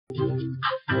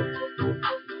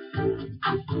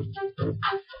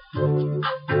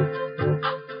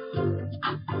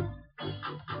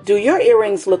Do your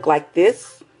earrings look like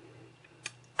this?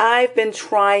 I've been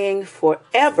trying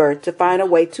forever to find a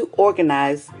way to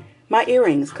organize my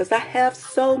earrings because I have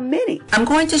so many. I'm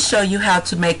going to show you how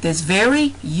to make this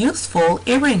very useful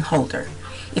earring holder.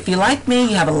 If you're like me,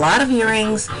 you have a lot of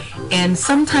earrings and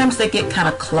sometimes they get kind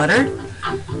of cluttered.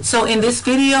 So in this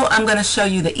video, I'm going to show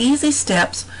you the easy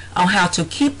steps on how to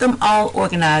keep them all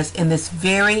organized in this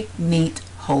very neat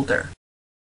holder.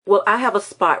 Well, I have a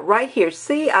spot right here.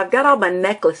 See, I've got all my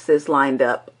necklaces lined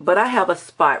up, but I have a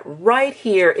spot right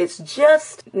here. It's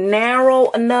just narrow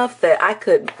enough that I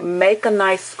could make a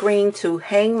nice screen to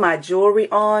hang my jewelry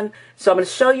on. So I'm going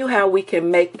to show you how we can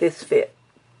make this fit.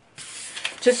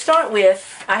 To start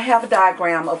with, I have a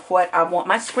diagram of what I want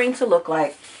my screen to look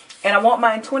like. And I want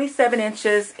mine 27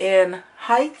 inches in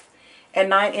height and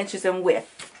 9 inches in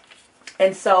width.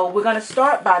 And so we're going to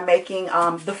start by making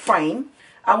the frame.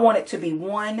 I want it to be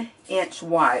 1 inch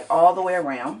wide all the way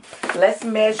around. Let's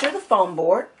measure the foam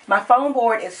board. My foam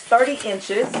board is 30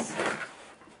 inches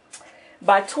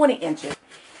by 20 inches.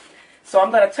 So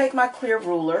I'm going to take my clear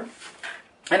ruler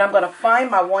and I'm going to find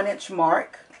my 1 inch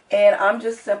mark. And I'm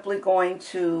just simply going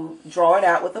to draw it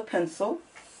out with a pencil.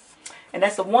 And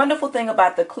that's the wonderful thing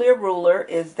about the clear ruler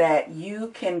is that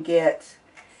you can get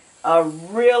a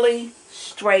really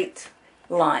straight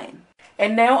line.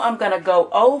 And now I'm going to go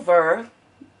over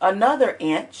another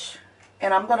inch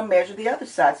and I'm going to measure the other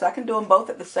side so I can do them both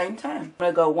at the same time. I'm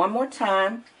going to go one more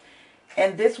time,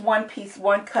 and this one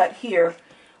cut here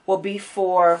will be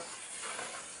for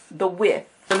the width.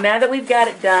 So now that we've got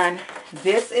it done,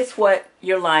 this is what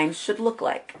your line should look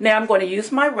like. Now I'm going to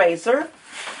use my razor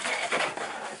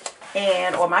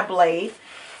or my blade,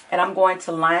 and I'm going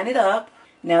to line it up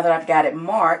now that I've got it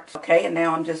marked. Okay, and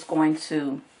now I'm just going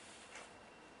to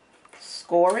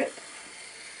score it.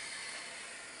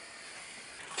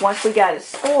 Once we got it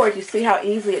scored, you see how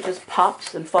easy it just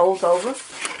pops and folds over?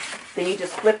 Then you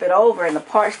just flip it over, and the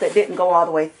parts that didn't go all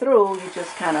the way through, you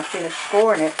just kind of finish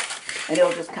scoring it, and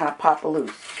it'll just kind of pop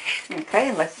loose. Okay,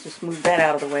 and let's just move that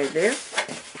out of the way there.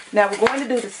 Now we're going to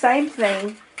do the same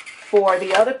thing for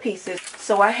the other pieces.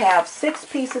 So I have 6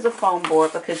 pieces of foam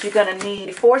board because you're going to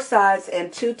need 4 sides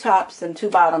and 2 tops and 2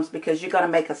 bottoms because you're going to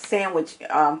make a sandwich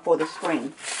for the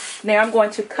screen. Now I'm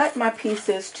going to cut my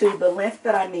pieces to the length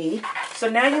that I need. So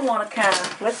now you want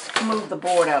to let's move the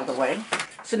board out of the way.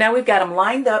 So now we've got them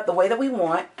lined up the way that we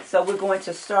want. So we're going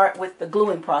to start with the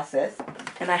gluing process.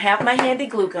 And I have my handy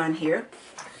glue gun here.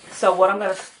 So what I'm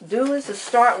going to do is to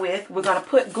start with, we're going to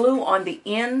put glue on the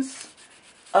ends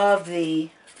of the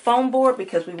foam board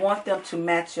because we want them to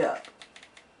match up.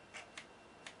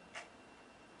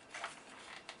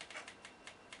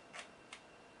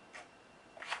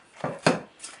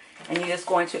 And you're just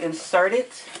going to insert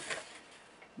it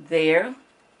there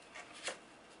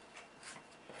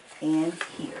and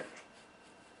here.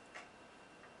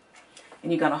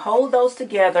 And you're going to hold those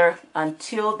together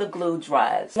until the glue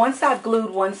dries. Once I've glued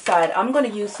one side, I'm going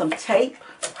to use some tape.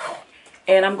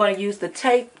 And I'm going to use the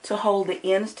tape to hold the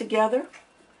ends together.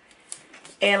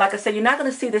 And like I said, you're not going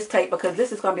to see this tape because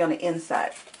this is going to be on the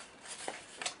inside.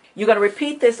 You're going to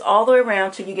repeat this all the way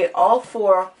around till you get all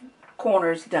 4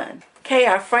 corners done. Okay,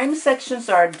 our frame sections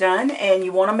are done, and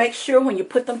you want to make sure when you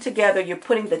put them together, you're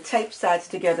putting the tape sides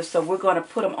together. So we're going to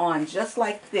put them on just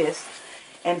like this,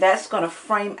 and that's going to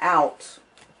frame out,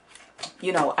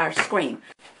 you know, our screen.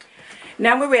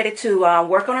 Now we're ready to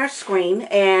work on our screen,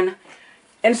 and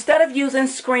instead of using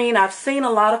screen, I've seen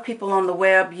a lot of people on the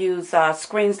web use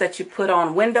screens that you put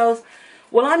on windows.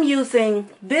 Well, I'm using,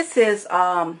 this is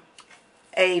a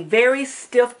very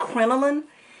stiff crinoline.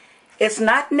 It's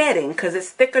not netting because it's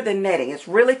thicker than netting. It's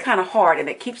really kind of hard and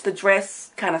it keeps the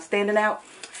dress kind of standing out.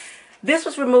 This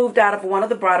was removed out of one of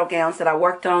the bridal gowns that I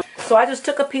worked on. So I just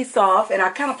took a piece off and I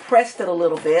kind of pressed it a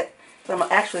little bit. So I'm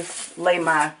going to actually lay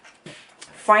my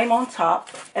frame on top,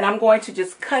 and I'm going to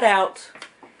just cut out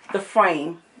the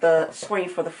frame, the screen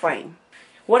for the frame.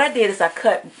 What I did is I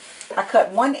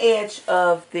cut one edge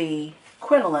of the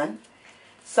crinoline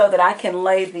so that I can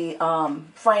lay the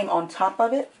frame on top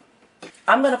of it.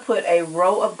 I'm going to put a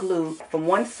row of glue from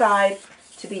one side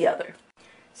to the other.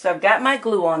 So I've got my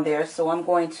glue on there, so I'm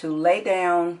going to lay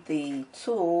down the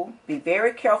tool. Be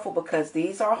very careful because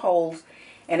these are holes,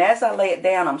 and as I lay it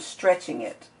down, I'm stretching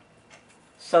it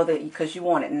so that, because you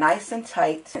want it nice and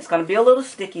tight. It's going to be a little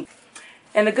sticky.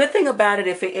 And the good thing about it,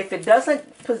 if it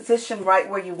doesn't position right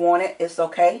where you want it, it's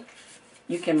okay.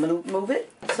 You can move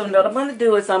it. So what I'm going to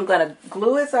do is I'm going to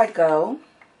glue as I go.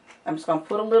 I'm just going to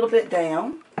put a little bit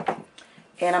down.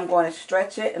 And I'm going to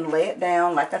stretch it and lay it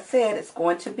down. Like I said, it's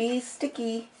going to be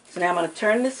sticky. So now I'm going to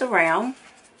turn this around.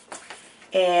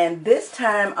 And this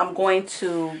time I'm going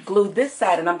to glue this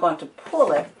side and I'm going to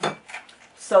pull it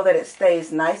so that it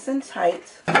stays nice and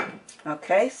tight.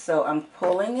 Okay, so I'm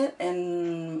pulling it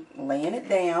and laying it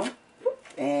down.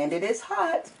 And it is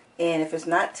hot. And if it's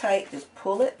not tight, just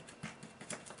pull it.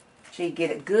 So you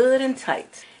get it good and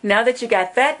tight. Now that you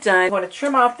got that done, I'm going to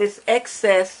trim off this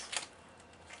excess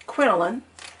crinoline.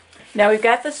 Now we've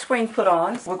got the screen put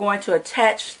on. We're going to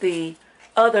attach the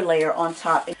other layer on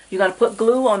top. You're going to put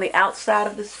glue on the outside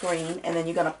of the screen, and then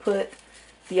you're going to put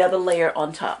the other layer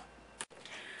on top.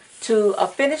 To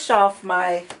finish off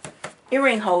my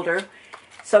earring holder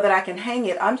so that I can hang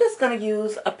it, I'm just going to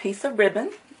use a piece of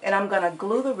ribbon, and I'm going to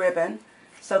glue the ribbon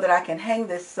so that I can hang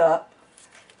this up.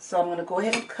 So I'm going to go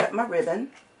ahead and cut my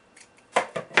ribbon.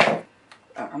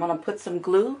 I'm going to put some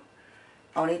glue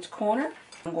on each corner.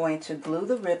 I'm going to glue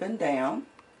the ribbon down.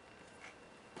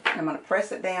 I'm going to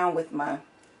press it down with my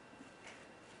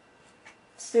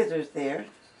scissors there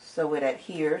so it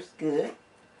adheres good.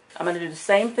 I'm going to do the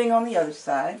same thing on the other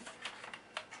side.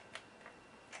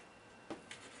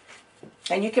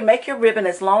 And you can make your ribbon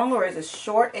as long or as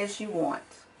short as you want.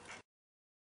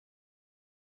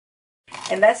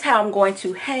 And that's how I'm going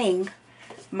to hang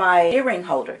my earring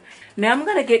holder. Now I'm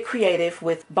going to get creative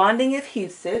with bonding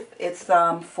adhesive. It's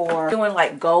for doing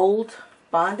like gold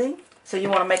bonding. So you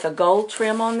want to make a gold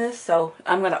trim on this. So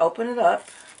I'm going to open it up.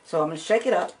 So I'm going to shake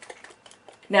it up.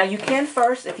 Now you can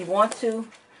first, if you want to,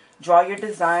 draw your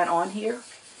design on here.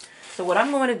 So what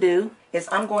I'm going to do is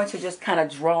I'm going to just kind of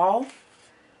draw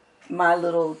my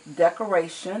little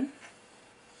decoration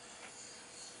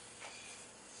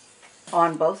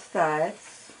on both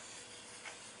sides.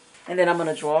 And then I'm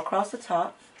going to draw across the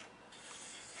top.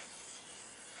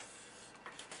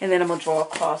 And then I'm going to draw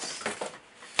across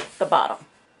the bottom.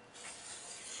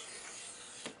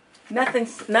 Nothing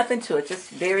to it, just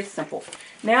very simple.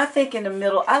 Now I think in the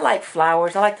middle, I like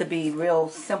flowers. I like to be real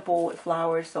simple with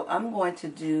flowers. So I'm going to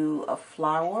do a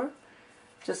flower,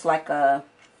 just like a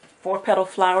 4-petal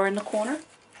flower in the corner.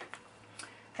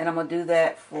 And I'm going to do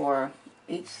that for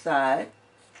each side.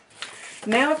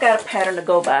 Now I've got a pattern to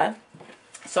go by.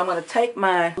 So I'm going to take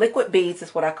my liquid beads,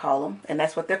 is what I call them. And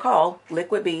that's what they're called,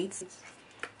 liquid beads.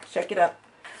 Check it up.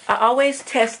 I always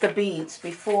test the beads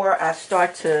before I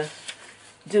start to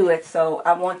do it. So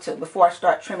I want to, before I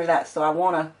start trimming it out. So I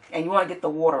want to, and you want to get the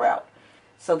water out.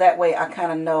 So that way I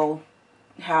kind of know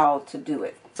how to do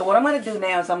it. So what I'm going to do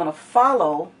now is I'm going to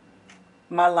follow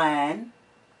my line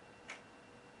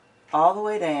all the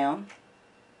way down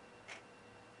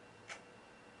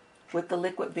with the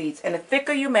liquid beads. And the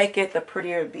thicker you make it, the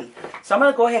prettier it be. So I'm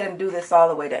going to go ahead and do this all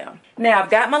the way down. Now I've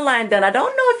got my line done. I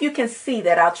don't know if you can see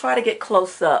that. I'll try to get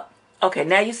close up. Okay,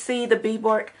 now you see the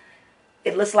beadwork.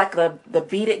 It looks like the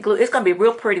beaded glue. It's going to be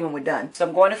real pretty when we're done. So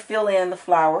I'm going to fill in the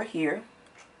flower here.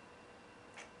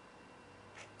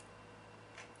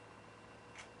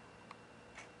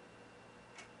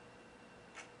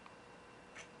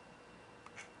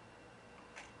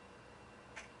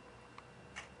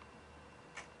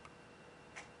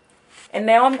 And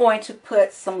now I'm going to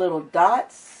put some little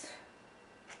dots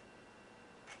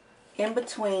in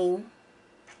between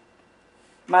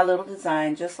my little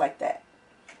design, just like that.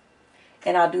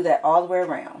 And I'll do that all the way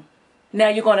around. Now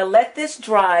you're going to let this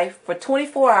dry for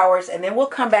 24 hours and then we'll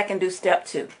come back and do step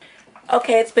 2.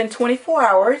 Okay, it's been 24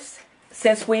 hours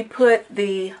since we put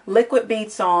the liquid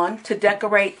beads on to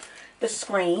decorate the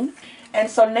screen. And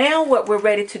so now what we're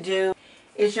ready to do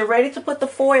is you're ready to put the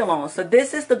foil on. So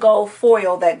this is the gold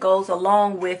foil that goes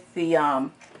along with the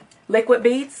liquid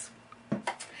beads.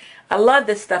 I love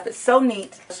this stuff. It's so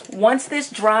neat. Once this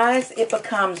dries, it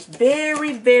becomes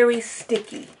very, very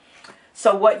sticky.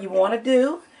 So what you want to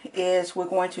do is we're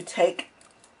going to take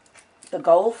the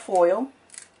gold foil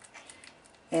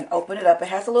and open it up. It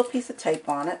has a little piece of tape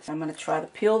on it. I'm going to try to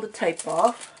peel the tape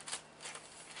off.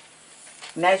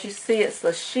 And as you see, it's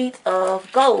a sheet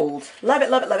of gold. Love it,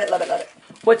 love it, love it, love it, love it.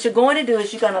 What you're going to do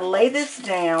is you're going to lay this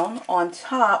down on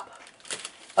top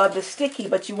of the sticky,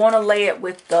 but you want to lay it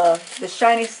with the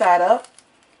shiny side up.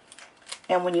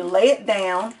 And when you lay it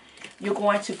down, you're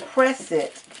going to press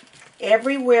it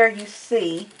everywhere you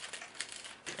see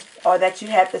or that you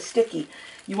have the sticky.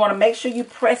 You want to make sure you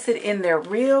press it in there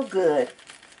real good.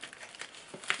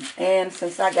 And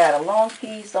since I got a long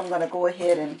piece, I'm going to go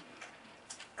ahead and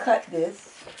cut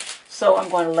this. So I'm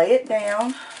going to lay it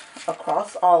down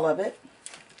across all of it.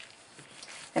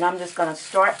 And I'm just going to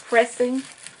start pressing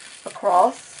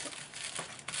across.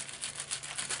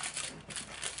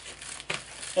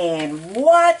 And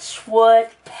watch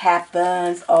what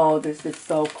happens. Oh, this is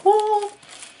so cool.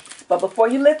 But before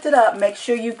you lift it up, make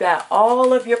sure you got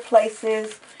all of your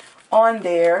places on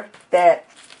there that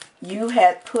you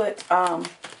had put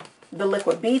the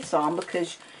liquid beads on,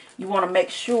 because you want to make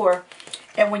sure.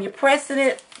 And when you're pressing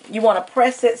it, you want to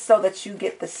press it so that you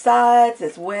get the sides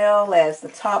as well as the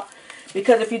top.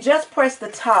 Because if you just press the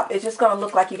top, it's just going to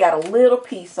look like you got a little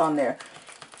piece on there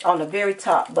on the very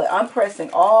top. But I'm pressing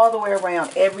all the way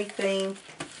around everything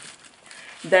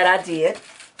that I did.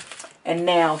 And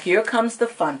now here comes the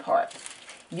fun part.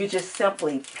 You just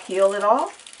simply peel it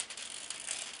off.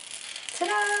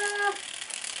 Ta-da!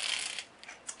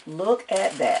 Look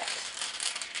at that.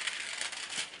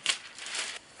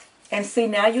 And see,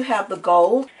 now you have the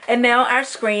gold. And now our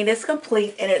screen is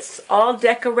complete, and it's all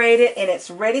decorated, and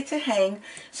it's ready to hang.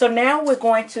 So now we're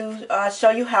going to show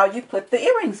you how you put the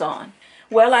earrings on.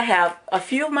 Well, I have a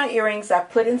few of my earrings. I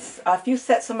put in a few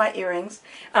sets of my earrings.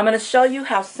 I'm going to show you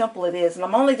how simple it is. And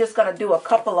I'm only just going to do a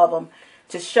couple of them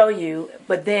to show you.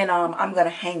 But then I'm going to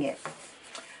hang it.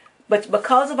 But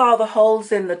because of all the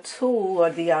holes in the tool, or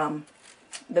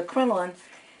the crinoline,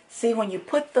 see, when you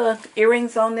put the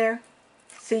earrings on there,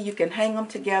 see, you can hang them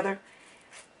together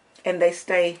and they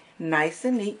stay nice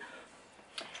and neat.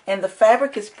 And the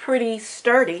fabric is pretty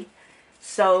sturdy,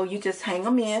 so you just hang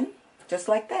them in just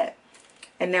like that.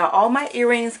 And now all my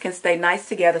earrings can stay nice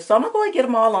together. So I'm going to go and get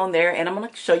them all on there, and I'm going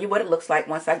to show you what it looks like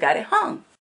once I got it hung.